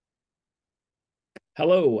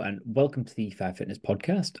Hello and welcome to the Five Fitness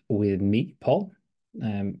Podcast with me, Paul.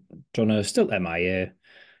 Jono is still MIA.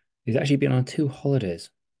 He's actually been on two holidays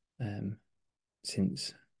um,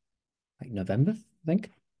 since like November, I think.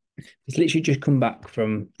 He's literally just come back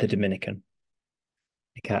from the Dominican.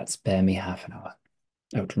 He can't spare me half an hour.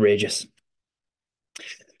 Outrageous.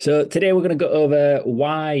 So today we're going to go over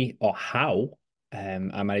why or how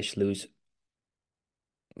I managed to lose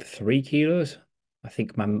 3 kilos. I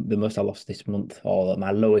think the most I lost this month, or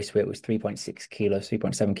my lowest weight was 3.6 kilos,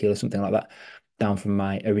 3.7 kilos, something like that, down from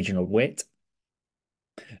my original weight.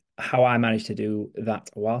 How I managed to do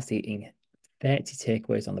that whilst eating 30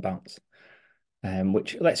 takeaways on the bounce,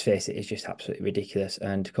 which, let's face it, is just absolutely ridiculous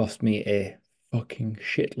and cost me a fucking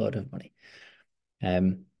shitload of money.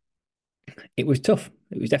 Um, it was tough.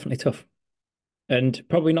 It was definitely tough. And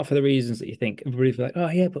probably not for the reasons that you think. Everybody's like, oh,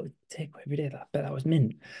 yeah, but takeaway every day, I bet that was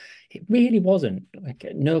mint. It really wasn't. Like,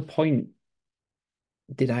 at no point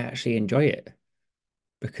did I actually enjoy it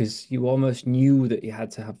because you almost knew that you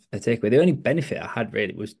had to have a takeaway. The only benefit I had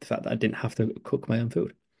really was the fact that I didn't have to cook my own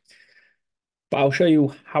food. But I'll show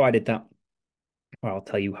you how I did that, or I'll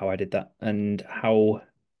tell you how I did that and how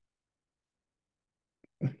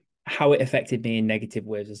it affected me in negative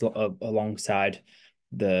ways alongside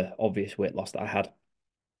the obvious weight loss that I had,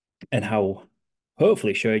 and how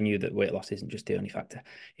hopefully showing you that weight loss isn't just the only factor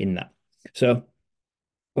in that. So,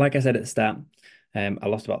 like I said at the start, I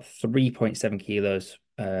lost about 3.7 kilos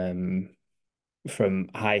from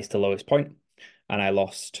highest to lowest point, and I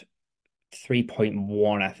lost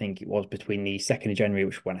 3.1, I think it was, between the 2nd of January,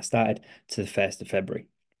 which was when I started, to the 1st of February.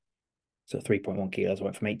 So 3.1 kilos. I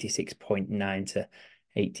went from 86.9 to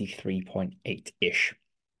 83.8-ish.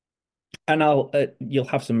 And you'll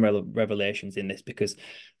have some revelations in this because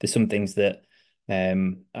there's some things that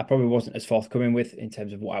I probably wasn't as forthcoming with in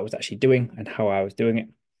terms of what I was actually doing and how I was doing it.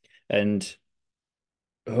 And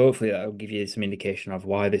hopefully that'll give you some indication of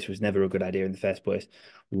why this was never a good idea in the first place,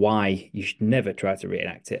 why you should never try to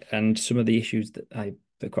reenact it, and some of the issues that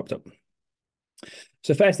cropped up.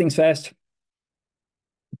 So first things first,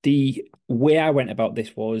 the way I went about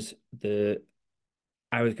this was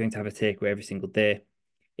I was going to have a takeaway every single day.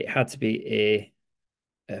 It had to be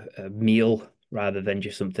a meal rather than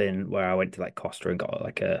just something where I went to like Costa and got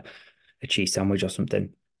like a cheese sandwich or something.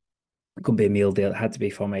 It couldn't be a meal deal. It had to be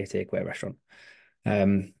from a takeaway restaurant.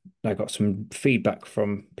 Um, I got some feedback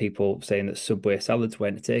from people saying that Subway salads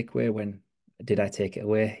weren't a takeaway. When did I take it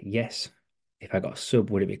away? Yes. If I got a sub,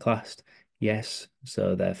 would it be classed? Yes.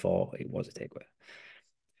 So therefore, it was a takeaway.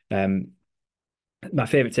 Um, my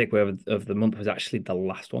favorite takeaway of the month was actually the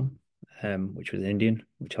last one, which was Indian,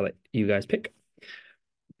 which I'll let you guys pick.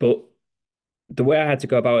 But the way I had to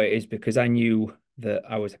go about it is because I knew that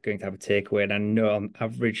I was going to have a takeaway, and I know on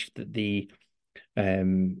average that the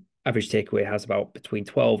average takeaway has about between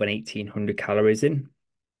 12 and 1800 calories in.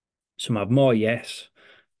 Some have more, yes.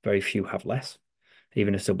 Very few have less.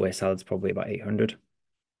 Even a Subway salad's probably about 800.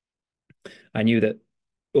 I knew that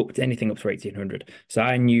up to anything up to 1800. So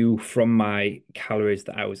I knew from my calories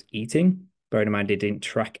that I was eating, bearing in mind I didn't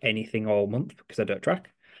track anything all month because I don't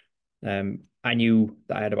track. I knew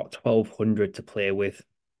that I had about 1200 to play with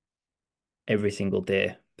every single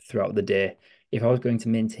day throughout the day if I was going to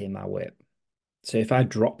maintain my weight. So if I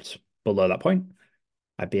dropped below that point,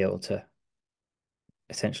 I'd be able to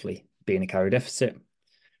essentially be in a calorie deficit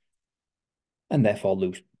and therefore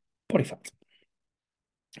lose body fat.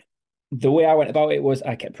 The way I went about it was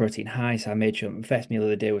I kept protein high, so I made sure my first meal of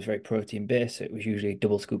the day was very protein based. So it was usually a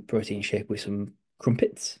double scoop protein shake with some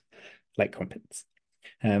crumpets, like crumpets,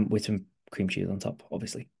 with some cream cheese on top,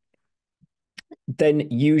 obviously. Then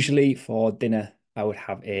usually for dinner, I would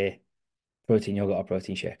have a protein yogurt or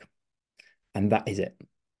protein shake, and that is it.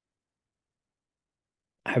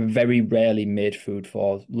 I very rarely made food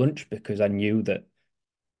for lunch because I knew that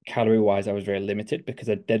calorie wise I was very limited because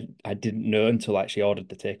I didn't know until I actually ordered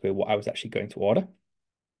the takeaway what I was actually going to order.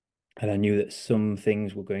 And I knew that some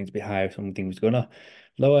things were going to be higher, some things were gonna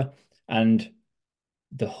lower. And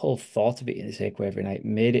the whole thought of eating the takeaway every night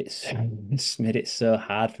made it so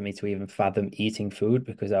hard for me to even fathom eating food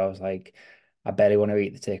because I was like, I barely want to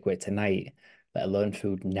eat the takeaway tonight, let alone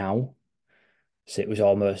food now. So it was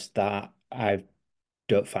almost that I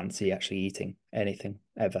don't fancy actually eating anything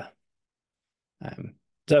ever.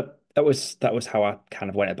 So that was how I kind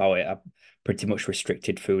of went about it. I pretty much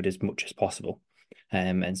restricted food as much as possible,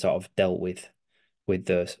 and sort of dealt with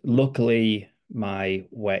those. Luckily, my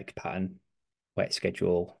work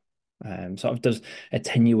schedule, sort of does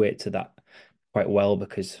attenuate to that quite well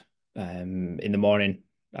because in the morning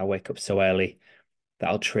I wake up so early that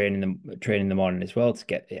I'll train in the morning as well to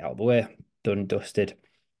get it out of the way, done, dusted,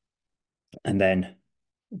 and then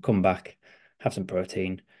come back, have some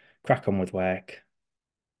protein, crack on with work.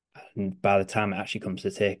 And by the time it actually comes to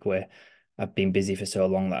takeaway, I've been busy for so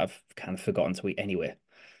long that I've kind of forgotten to eat anyway.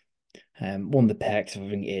 One of the perks of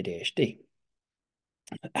having ADHD.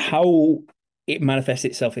 How it manifests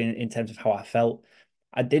itself in terms of how I felt.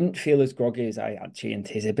 I didn't feel as groggy as I actually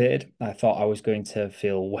anticipated. I thought I was going to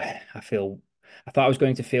feel I thought I was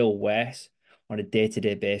going to feel worse on a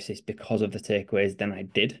day-to-day basis because of the takeaways than I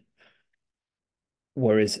did.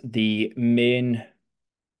 Whereas the main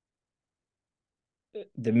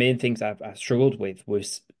things I struggled with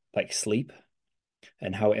was like sleep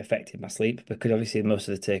and how it affected my sleep because obviously most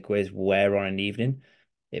of the takeaways were on an evening.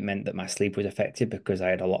 It meant that my sleep was affected because I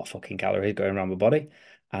had a lot of fucking calories going around my body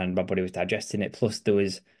and my body was digesting it. Plus, there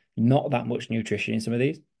was not that much nutrition in some of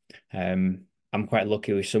these. I'm quite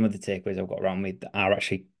lucky with some of the takeaways I've got around me that are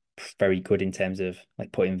actually very good in terms of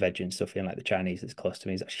like putting veg and stuff in, like the Chinese that's close to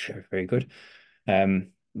me is actually very, very good.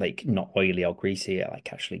 Like not oily or greasy,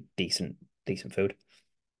 like actually decent food.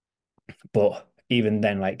 But even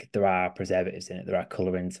then, like there are preservatives in it, there are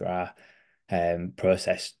colorants, there are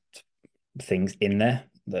processed things in there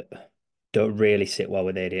that don't really sit well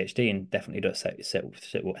with ADHD and definitely don't sit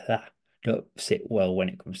with that. Don't sit well when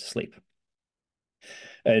it comes to sleep.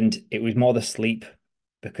 And it was more the sleep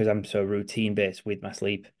because I'm so routine based with my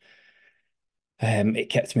sleep. It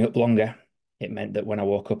kept me up longer. It meant that when I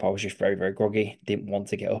woke up, I was just very, very groggy, didn't want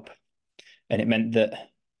to get up. And it meant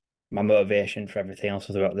that my motivation for everything else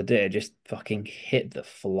throughout the day just fucking hit the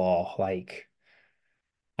floor. Like,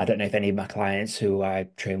 I don't know if any of my clients who I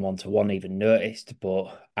train one to one even noticed,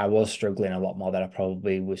 but I was struggling a lot more than I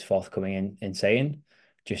probably was forthcoming in saying.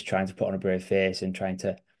 Just trying to put on a brave face and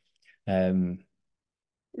um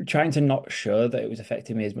trying to not show that it was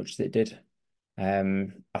affecting me as much as it did.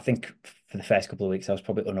 I think for the first couple of weeks I was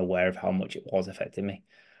probably unaware of how much it was affecting me,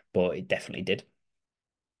 but it definitely did.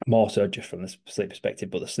 More so just from the sleep perspective,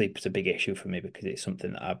 but the sleep is a big issue for me because it's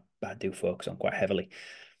something that I do focus on quite heavily.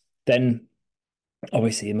 Then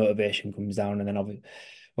obviously your motivation comes down, and then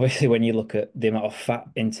obviously when you look at the amount of fat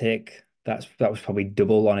intake, that was probably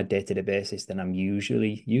double on a day-to-day basis than I'm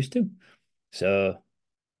usually used to. So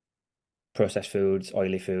processed foods,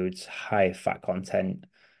 oily foods, high fat content.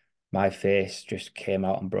 My face just came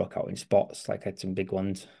out and broke out in spots, like I had some big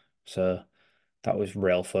ones. So that was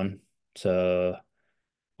real fun. So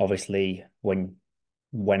obviously I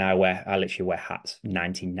literally wear hats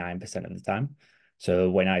 99% of the time. So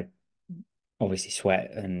when I obviously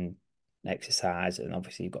sweat and exercise, and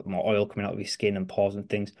obviously you've got more oil coming out of your skin and pores and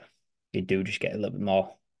things, you do just get a little bit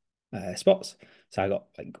more spots. So I got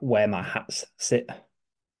like where my hats sit,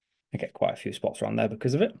 I get quite a few spots around there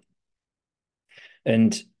because of it.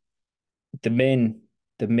 And the main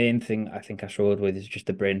the main thing I think I struggled with is just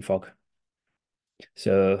the brain fog.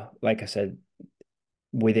 So, like I said,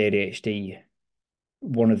 with ADHD,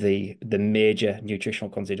 one of the major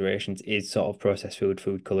nutritional considerations is sort of processed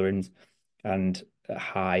food colorings, and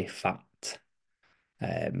high fat,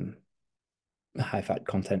 um, high fat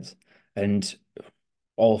contents, and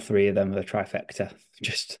all three of them, the trifecta,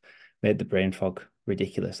 just made the brain fog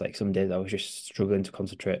ridiculous. Like some days I was just struggling to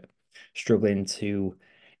concentrate, struggling to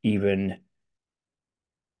even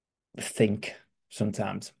think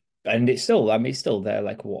sometimes. And it's still there,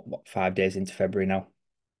 like what 5 days into February now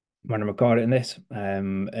when I'm recording this.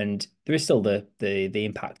 And there is still the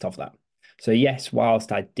impact of that. So yes,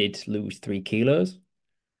 whilst I did lose 3 kilos,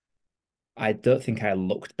 I don't think I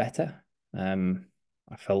looked better. Um,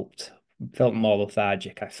 I felt more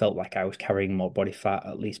lethargic. I felt like I was carrying more body fat,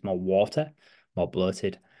 at least more water, more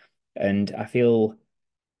bloated. And I feel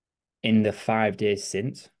in the 5 days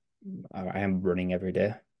since, I am running every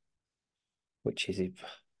day, which is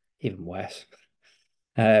even worse.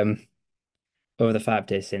 Um, over the 5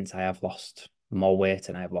 days since, I have lost more weight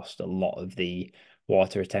and I've lost a lot of the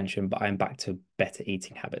water retention, but I'm back to better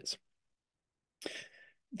eating habits.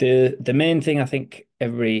 The main thing I think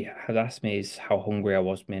everybody has asked me is how hungry I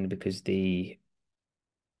was, mainly because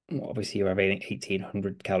obviously you're having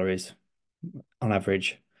 1,800 calories on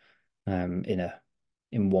average in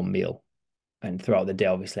one meal. And throughout the day,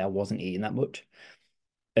 obviously I wasn't eating that much.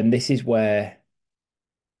 And this is where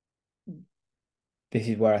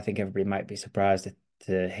I think everybody might be surprised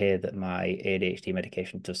to hear that my ADHD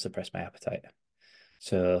medication does suppress my appetite.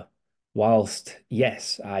 So whilst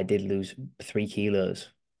yes, I did lose 3 kilos,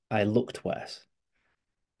 I looked worse.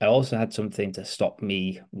 I also had something to stop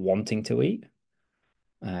me wanting to eat.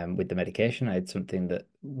 With the medication, I had something that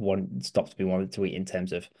one stopped me wanting to eat in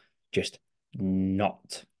terms of just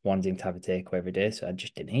not wanting to have a takeaway every day. So I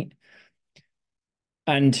just didn't eat.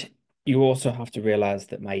 And you also have to realize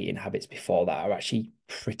that my eating habits before that are actually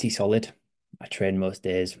pretty solid. I trained most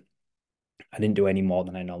days. I didn't do any more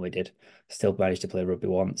than I normally did. Still managed to play rugby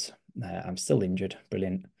once. I'm still injured.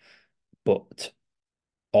 Brilliant. But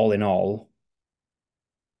all in all,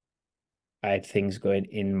 I had things going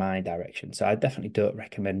in my direction. So I definitely don't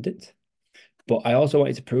recommend it. But I also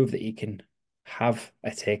wanted to prove that you can have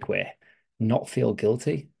a takeaway, not feel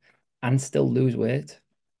guilty, and still lose weight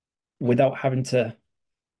without having to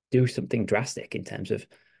do something drastic in terms of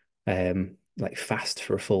like fast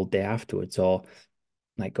for a full day afterwards or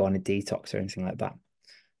like go on a detox or anything like that.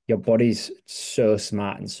 Your body's so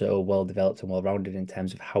smart and so well developed and well rounded in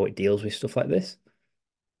terms of how it deals with stuff like this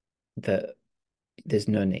that there's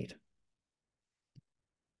no need.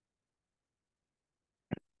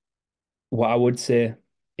 What I would say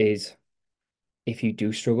is if you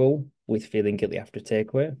do struggle with feeling guilty after a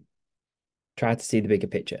takeaway, try to see the bigger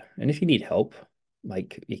picture. And if you need help,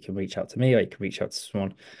 like you can reach out to me or you can reach out to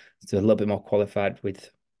someone that's a little bit more qualified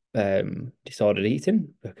with disordered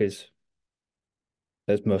eating, because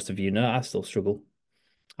as most of you know, I still struggle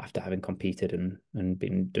after having competed and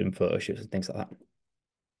been doing photo shoots and things like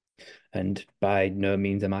that. And by no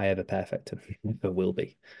means am I ever perfect, and never will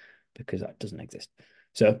be, because that doesn't exist.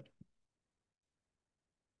 So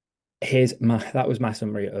here's my that was my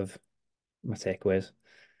summary of my takeaways.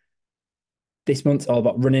 This month's all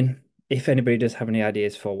about running. If anybody does have any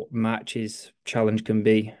ideas for what March's challenge can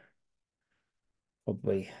be,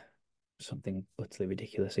 probably something utterly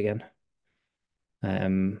ridiculous again.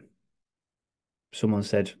 Um, Someone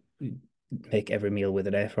said make every meal with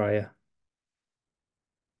an air fryer,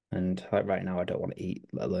 and like right now, I don't want to eat,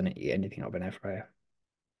 let alone eat anything out of an air fryer.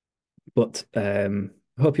 But I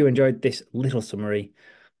hope you enjoyed this little summary,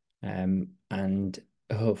 and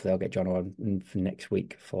hopefully I'll get John on for next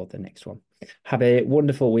week for the next one. Have a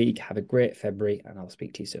wonderful week. Have a great February, and I'll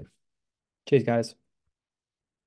speak to you soon. Cheers, guys.